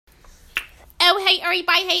Hello, hey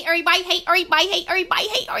everybody, hey everybody, hey everybody, hey everybody,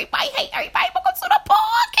 hey everybody, hey everybody. Welcome to the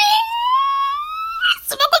podcast.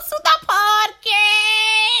 Welcome to the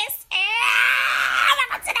podcast.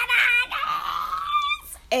 Welcome to the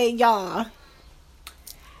podcast. Hey y'all,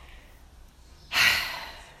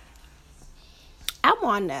 I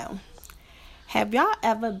want to know, have y'all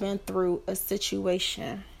ever been through a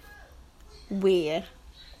situation where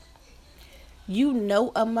you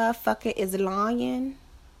know a motherfucker is lying?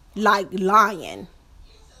 Like lying.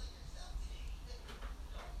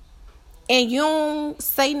 And you don't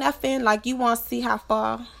say nothing, like you want to see how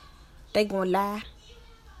far they gonna lie.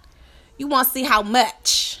 You want to see how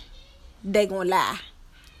much they gonna lie.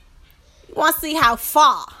 You want to see how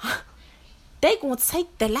far they gonna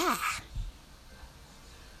take the lie.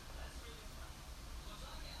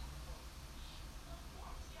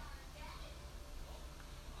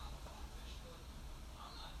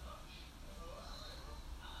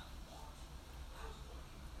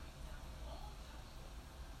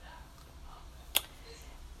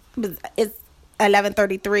 It's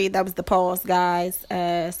 11:33. That was the pause, guys.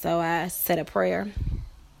 So I said a prayer.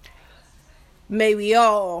 May we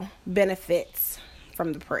all benefit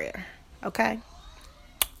from the prayer. Okay.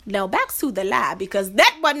 Now back to the lie, because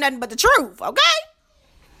that wasn't nothing but the truth. Okay.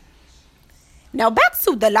 Now back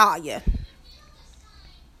to the liar,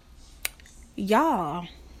 y'all.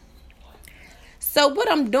 So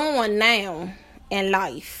what I'm doing now in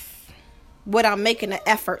life, what I'm making an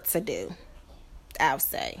effort to do, I'll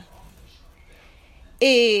say,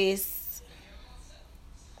 is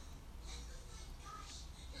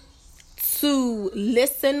to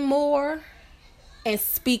listen more and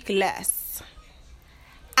speak less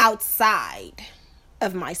outside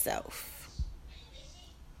of myself.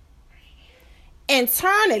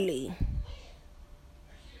 Internally,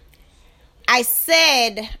 I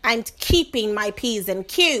said I'm keeping my P's and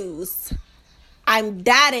Q's. I'm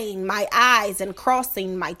dotting my I's and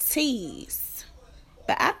crossing my T's.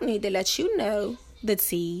 But I don't need to let you know the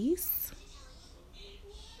T's.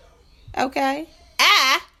 Okay?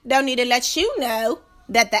 I don't need to let you know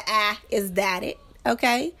that the I is dotted.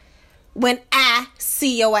 Okay? When I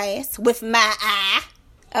see your ass with my eye.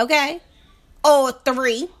 Okay? Or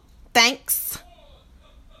three. Thanks.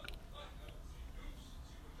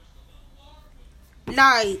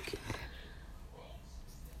 Like,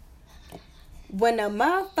 when a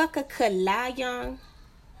motherfucker could lie on,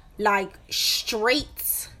 like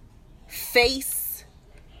straight face,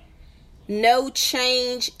 no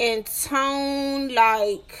change in tone,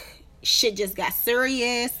 like shit just got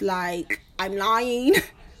serious, like I'm lying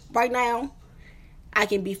right now. I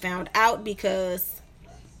can be found out because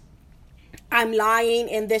I'm lying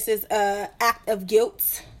and this is an act of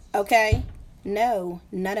guilt, okay? No,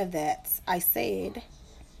 none of that. I said,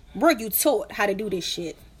 were you taught how to do this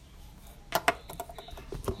shit?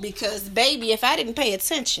 Because, baby, if I didn't pay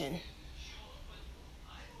attention,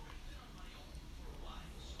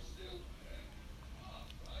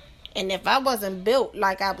 and if I wasn't built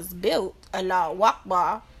like I was built, Allah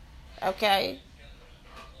Akbar, okay?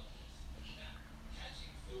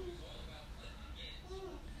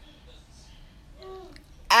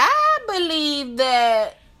 I believe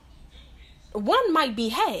that one might be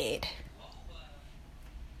had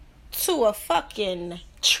to a fucking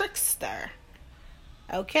trickster.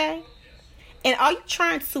 Okay? And are you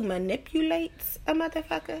trying to manipulate a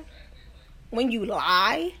motherfucker when you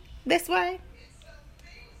lie this way?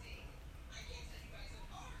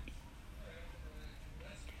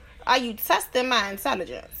 Are you testing my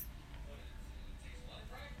intelligence?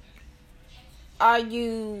 Are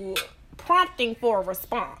you prompting for a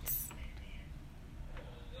response?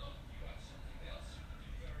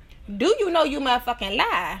 Do you know you motherfucking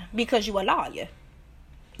lie because you a liar?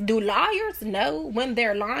 Do liars know when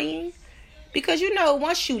they're lying? Because you know,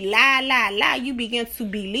 once you lie, you begin to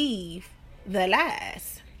believe the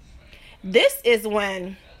lies. This is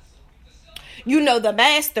when you know the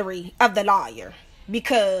mastery of the liar.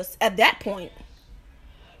 Because at that point,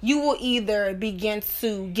 you will either begin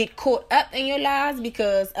to get caught up in your lies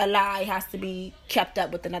because a lie has to be kept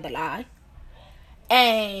up with another lie.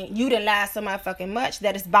 And you done lied so motherfucking much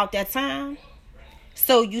that it's about that time.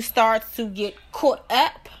 So you start to get caught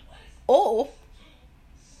up. Or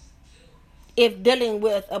if dealing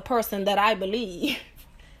with a person that I believe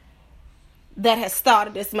that has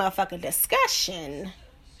started this motherfucking discussion,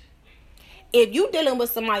 if you dealing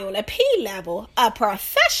with somebody on a P level, a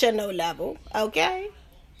professional level, okay,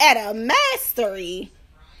 at a mastery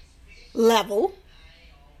level,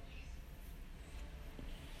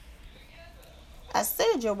 I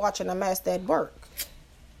said you're watching a master at work.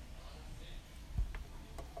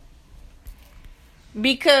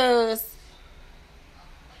 Because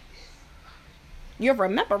You're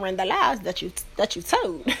remembering the lies that you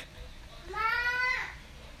told.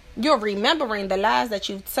 You're remembering the lies that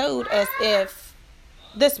you told as if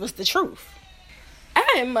this was the truth.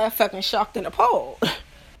 I am motherfucking shocked and appalled.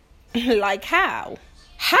 Like how?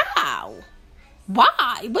 How?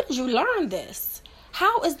 Why? Where did you learn this?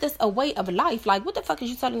 How is this a way of life? Like, what the fuck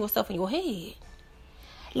is you telling yourself in your head?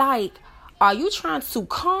 Like, are you trying to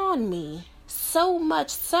con me so much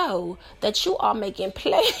so that you are making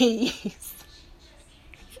plays?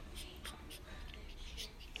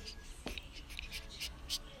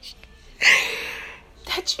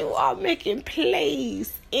 That you are making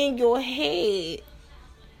plays in your head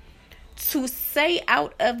to say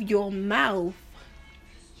out of your mouth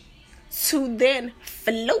to then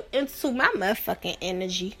float into my motherfucking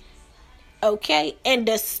energy, okay, and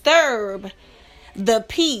disturb the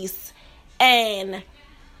peace and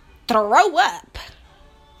throw up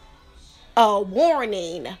a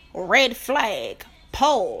warning, red flag,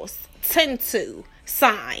 pause, 10-2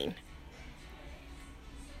 sign.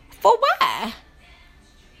 For why?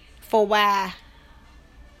 For why?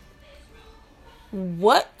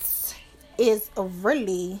 What is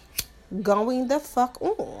really going the fuck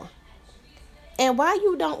on? And why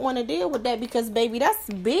you don't want to deal with that? Because, baby, that's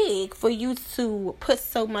big for you to put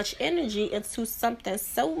so much energy into something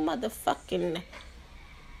so motherfucking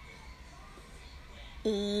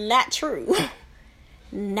not true.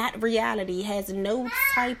 Not reality. Has no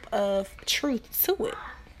type of truth to it.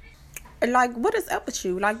 Like, what is up with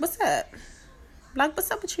you? Like, what's up? Like, what's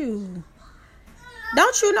up with you?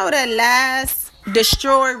 Don't you know that lies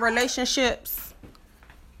destroy relationships?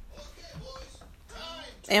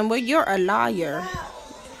 And when you're a liar,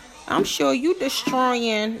 I'm sure you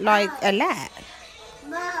destroying like a lot.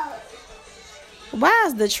 Why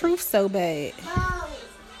is the truth so bad?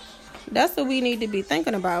 That's what we need to be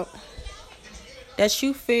thinking about. That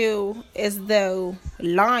you feel as though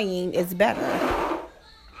lying is better.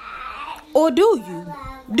 Or do you?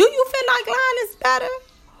 Do you feel like lying is better?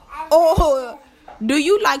 Or do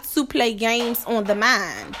you like to play games on the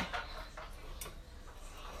mind?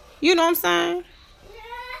 You know what I'm saying?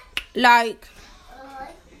 Like,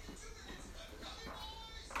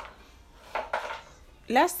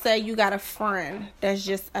 let's say you got a friend that's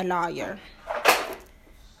just a liar.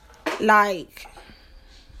 Like,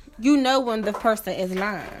 you know when the person is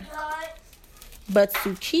lying. But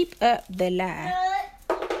to keep up the lie,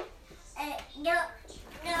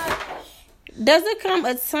 does it come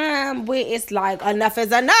a time where it's like, enough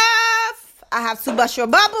is enough? I have to bust your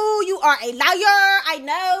bubble. You are a liar. I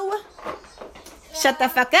know. Shut the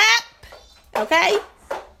fuck up. Okay?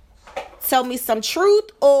 Tell me some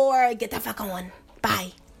truth or get the fuck on.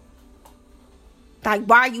 Bye. Like,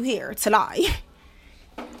 why are you here? To lie.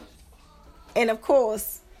 And of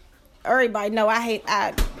course, everybody know I hate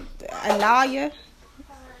a liar.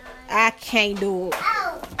 I can't do it.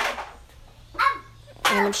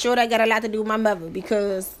 And I'm sure that got a lot to do with my mother,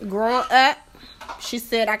 because growing up, she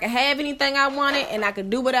said I could have anything I wanted and I could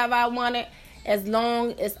do whatever I wanted as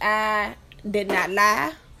long as I did not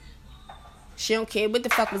lie. She don't care what the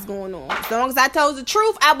fuck was going on. As long as I told the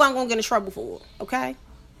truth, I wasn't gonna get in trouble for it. Okay?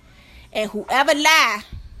 And whoever lie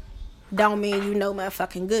don't mean you know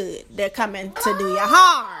motherfucking good. They're coming to do you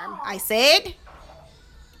harm, I said.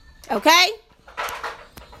 Okay?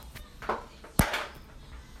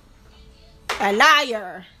 A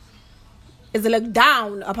liar is looked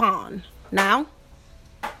down upon. Now?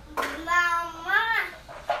 Mama.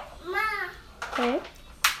 Okay.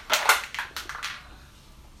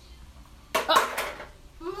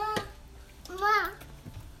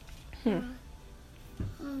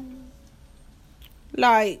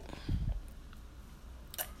 Like,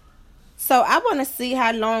 so I want to see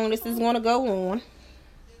how long this is going to go on.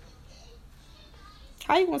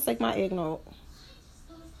 How you going to take my eggnog?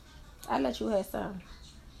 I'll let you have some.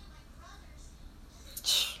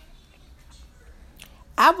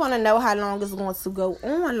 I want to know how long it's going to go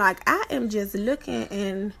on. Like, I am just looking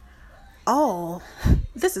and, oh,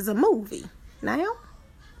 this is a movie. Now,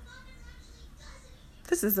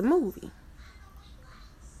 this is a movie.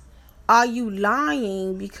 Are you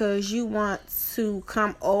lying because you want to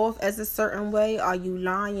come off as a certain way? Are you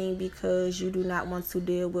lying because you do not want to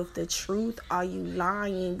deal with the truth? Are you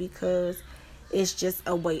lying because it's just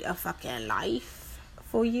a way of fucking life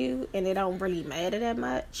for you and it don't really matter that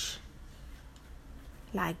much?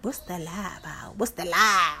 Like, what's the lie about? What's the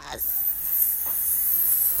lies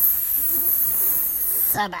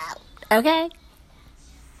about? Okay?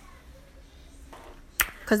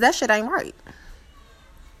 Because that shit ain't right.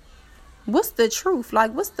 What's the truth?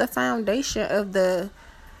 Like, what's the foundation of the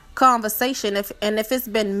conversation, if it's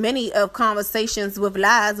been many of conversations with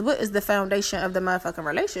lies, what is the foundation of the motherfucking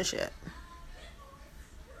relationship?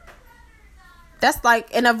 That's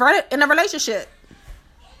like in a relationship,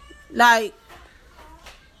 like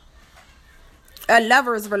a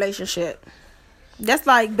lover's relationship. That's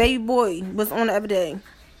like baby boy was on the other day.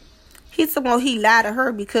 He said, well, he lied to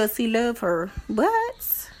her because he loved her.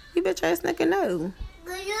 What? You bitch ass nigga, no.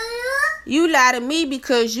 You lie to me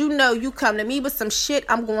because you know you come to me with some shit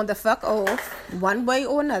I'm going to fuck off one way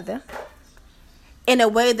or another, in a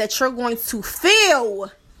way that you're going to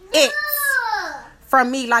feel it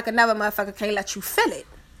from me like another motherfucker can't let you feel it.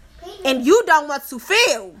 And you don't want to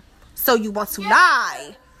feel, so you want to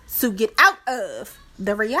lie to get out of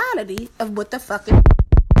the reality of what the fuck is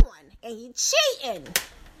doing. And you cheating.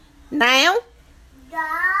 Now?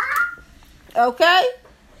 Okay?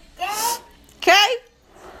 Okay?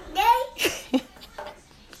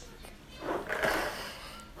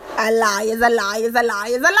 A lie is a lie is a lie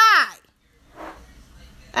is a lie.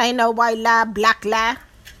 Ain't no white lie, black lie,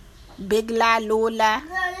 big lie, little lie.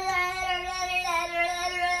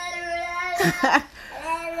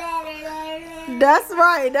 That's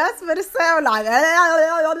right. That's what it sounds like.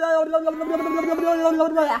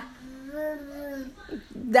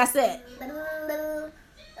 That's it.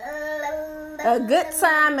 A good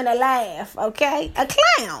time and a laugh, okay? A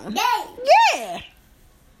clown. Yeah.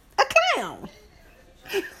 A clown.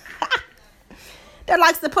 That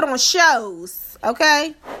likes to put on shows,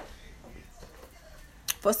 okay?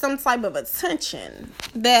 For some type of attention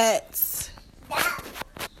that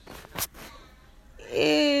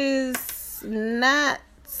is not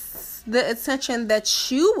the attention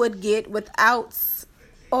that you would get without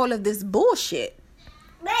all of this bullshit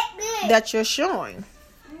that you're showing.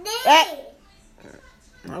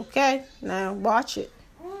 Okay, now watch it.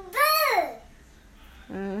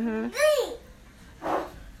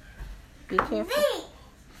 Be careful.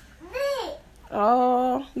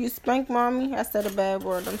 Oh, you spanked mommy? I said a bad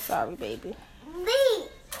word. I'm sorry, baby.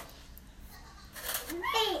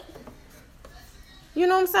 You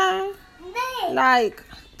know what I'm saying? Like,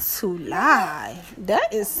 to lie.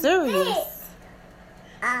 That is serious.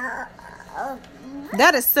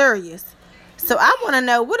 That is serious. So I want to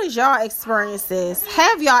know, what is y'all experiences?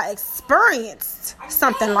 Have y'all experienced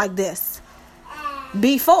something like this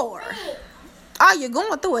before? Are you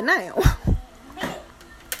going through it now?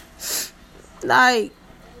 Like,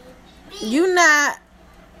 you not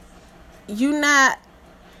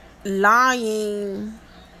lying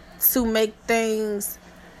to make things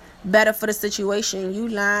better for the situation. You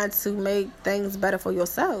lying to make things better for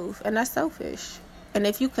yourself, and that's selfish. And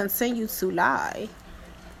if you continue to lie,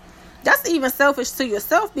 that's even selfish to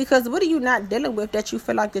yourself, because what are you not dealing with that you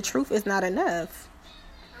feel like the truth is not enough?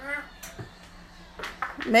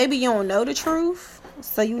 Maybe you don't know the truth,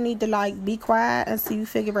 so you need to like be quiet until you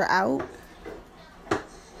figure it out.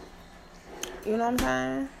 You know what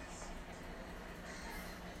I'm saying?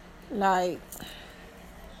 Like,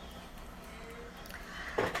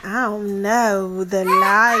 I don't know, the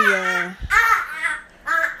liar.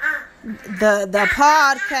 The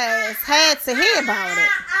podcast had to hear about it.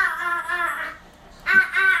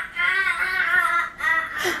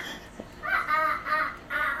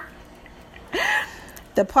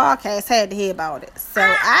 The podcast had to hear about it. So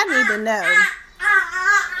I need to know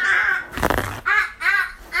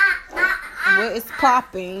what is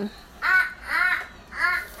popping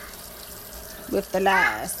with the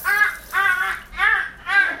lies.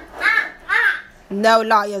 No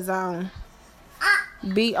liar zone.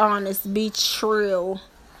 Be honest. Be true.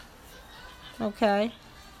 Okay?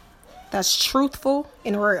 That's truthful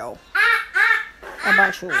and real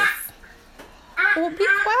about yours. Or be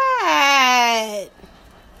quiet.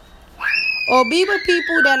 Or be with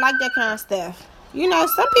people that like that kind of stuff. You know,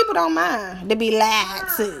 some people don't mind to be lied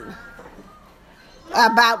to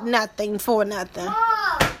about nothing for nothing.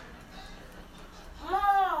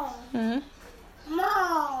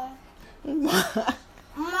 Mom.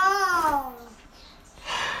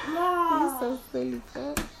 You're so silly,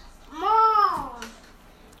 fuck.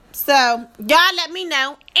 So, y'all let me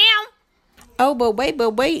know. Oh, but wait.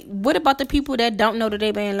 What about the people that don't know that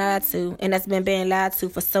they being lied to, and that's been being lied to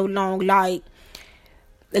for so long? Like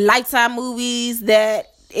the Lifetime movies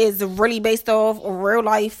that is really based off of real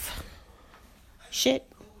life shit,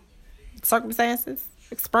 circumstances,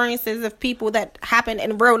 experiences of people that happen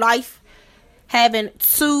in real life, having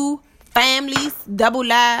two families, double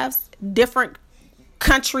lives, different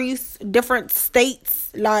countries, different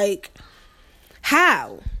states. Like,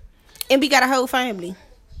 how? And we got a whole family.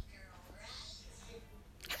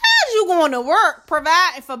 How's you going to work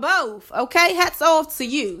providing for both? Okay, hats off to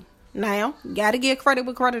you. Now, gotta give credit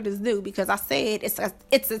where credit is due, because I said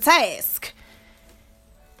it's a task.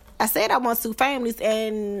 I said I want to sue families,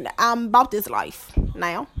 and I'm about this life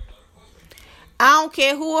now. I don't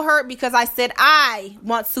care who hurt, because I said I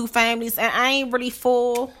want to sue families, and I ain't really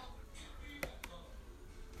for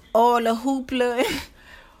all the hoopla,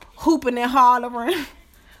 hooping and hollering,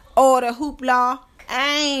 all the hoopla.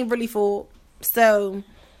 I ain't really for. So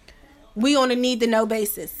we on a need to know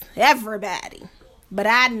basis, everybody. But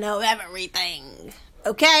I know everything.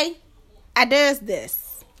 Okay? I does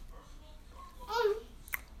this.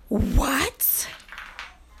 What?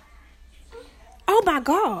 Oh my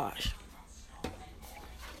gosh.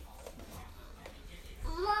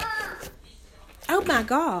 Oh my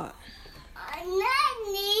God.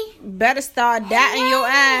 Better start dotting your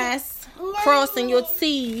I's, crossing your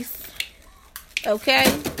T's. Okay?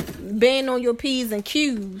 Being on your P's and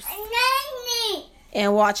Q's.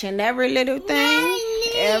 And watching every little thing,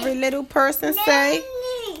 every little person say.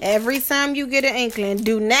 Every time you get an inkling,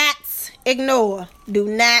 do not ignore. Do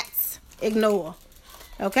not ignore.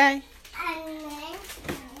 Okay?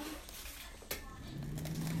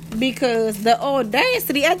 Because the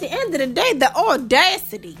audacity, at the end of the day, the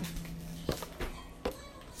audacity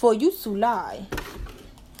for you to lie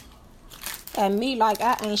at me like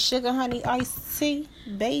I ain't sugar honey iced tea,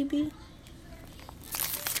 baby.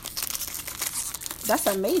 That's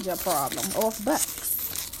a major problem. Off bucks.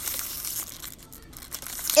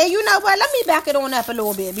 And you know what? Let me back it on up a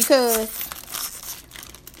little bit, because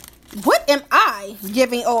what am I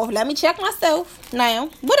giving off? Let me check myself now.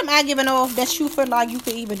 What am I giving off that you feel like you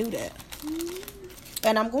could even do that?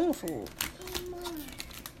 And I'm going for it.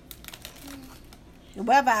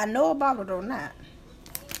 Whether I know about it or not.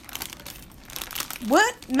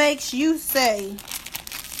 What makes you say,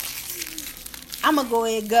 I'm going to go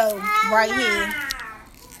ahead and go right here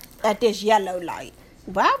at this yellow light?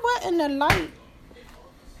 Why wasn't the light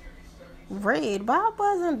red? Why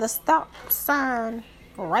wasn't the stop sign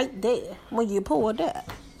right there when you pulled up?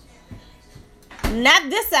 Not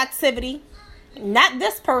this activity. Not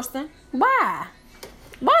this person. Why?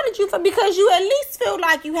 Why did you feel? Because you at least feel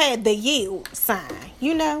like you had the yield sign.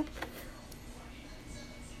 You know?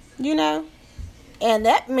 You know? And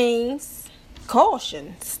that means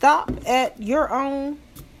caution. Stop at your own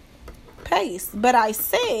pace. But I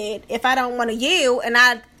said, if I don't want to yield and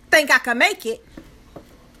I think I can make it,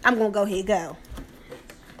 I'm going to go ahead and go.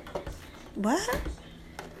 What?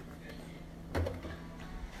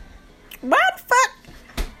 Why the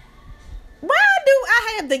fuck? Why do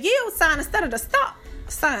I have the yield sign instead of the stop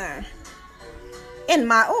sign in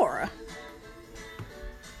my aura?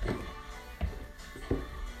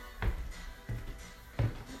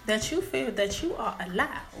 That you feel that you are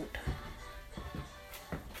allowed.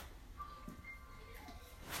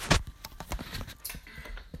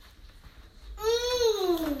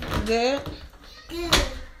 Good?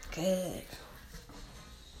 Good.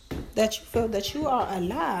 That you feel that you are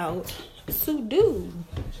allowed to do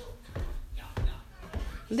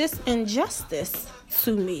this injustice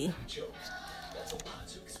to me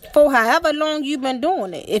for however long you've been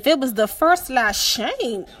doing it. If it was the first lie,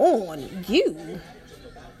 shame on you.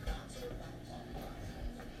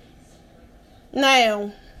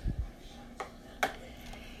 Now,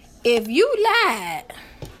 if you lied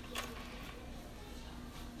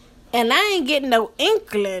and I ain't getting no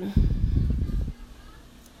inkling,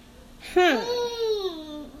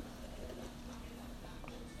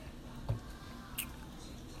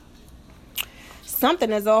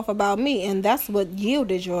 something is off about me, and that's what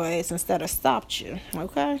yielded your ass instead of stopped you,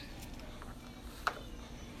 okay?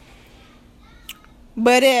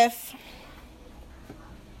 But if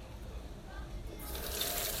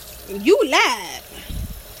you lied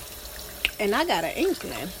and I got an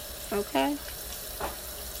inkling, okay?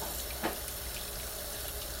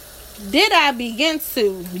 Did I begin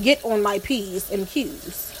to get on my P's and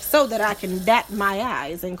Q's so that I can dot my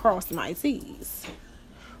I's and cross my T's?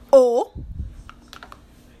 Or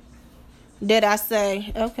did I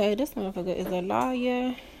say, okay, this motherfucker is a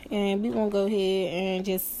liar and we gonna go ahead and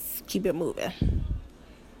just keep it moving?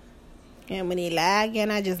 And when he lie again,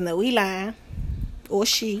 I just know he lying. Or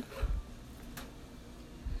she.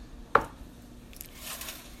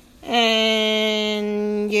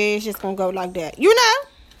 And yeah, it's just gonna go like that. You know?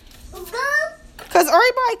 Because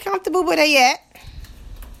everybody comfortable where they at.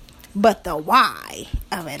 But the why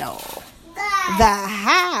of it all. The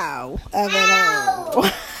how of it all.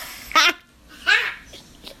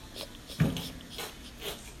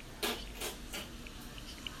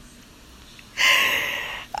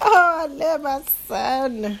 Oh, I love my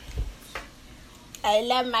son. I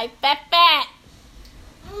love my Papa.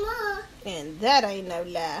 And that ain't no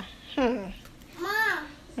lie. Mom.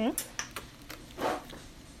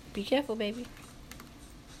 Be careful, baby.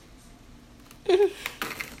 You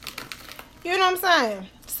know what I'm saying?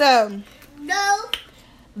 So, No.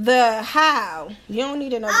 The how. You don't need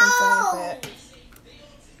to know what I'm saying for that.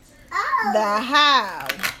 Oh. The how.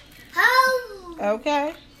 How?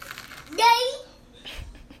 Okay? They.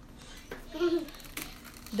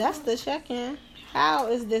 That's the check-in. How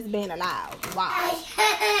is this being allowed? Why?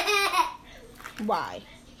 Why?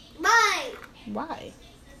 Bye. Why?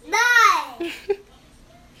 Bye.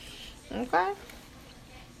 Okay?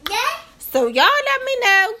 Yeah. So y'all let me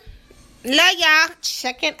know. Love y'all.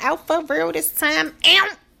 Checking out for real this time.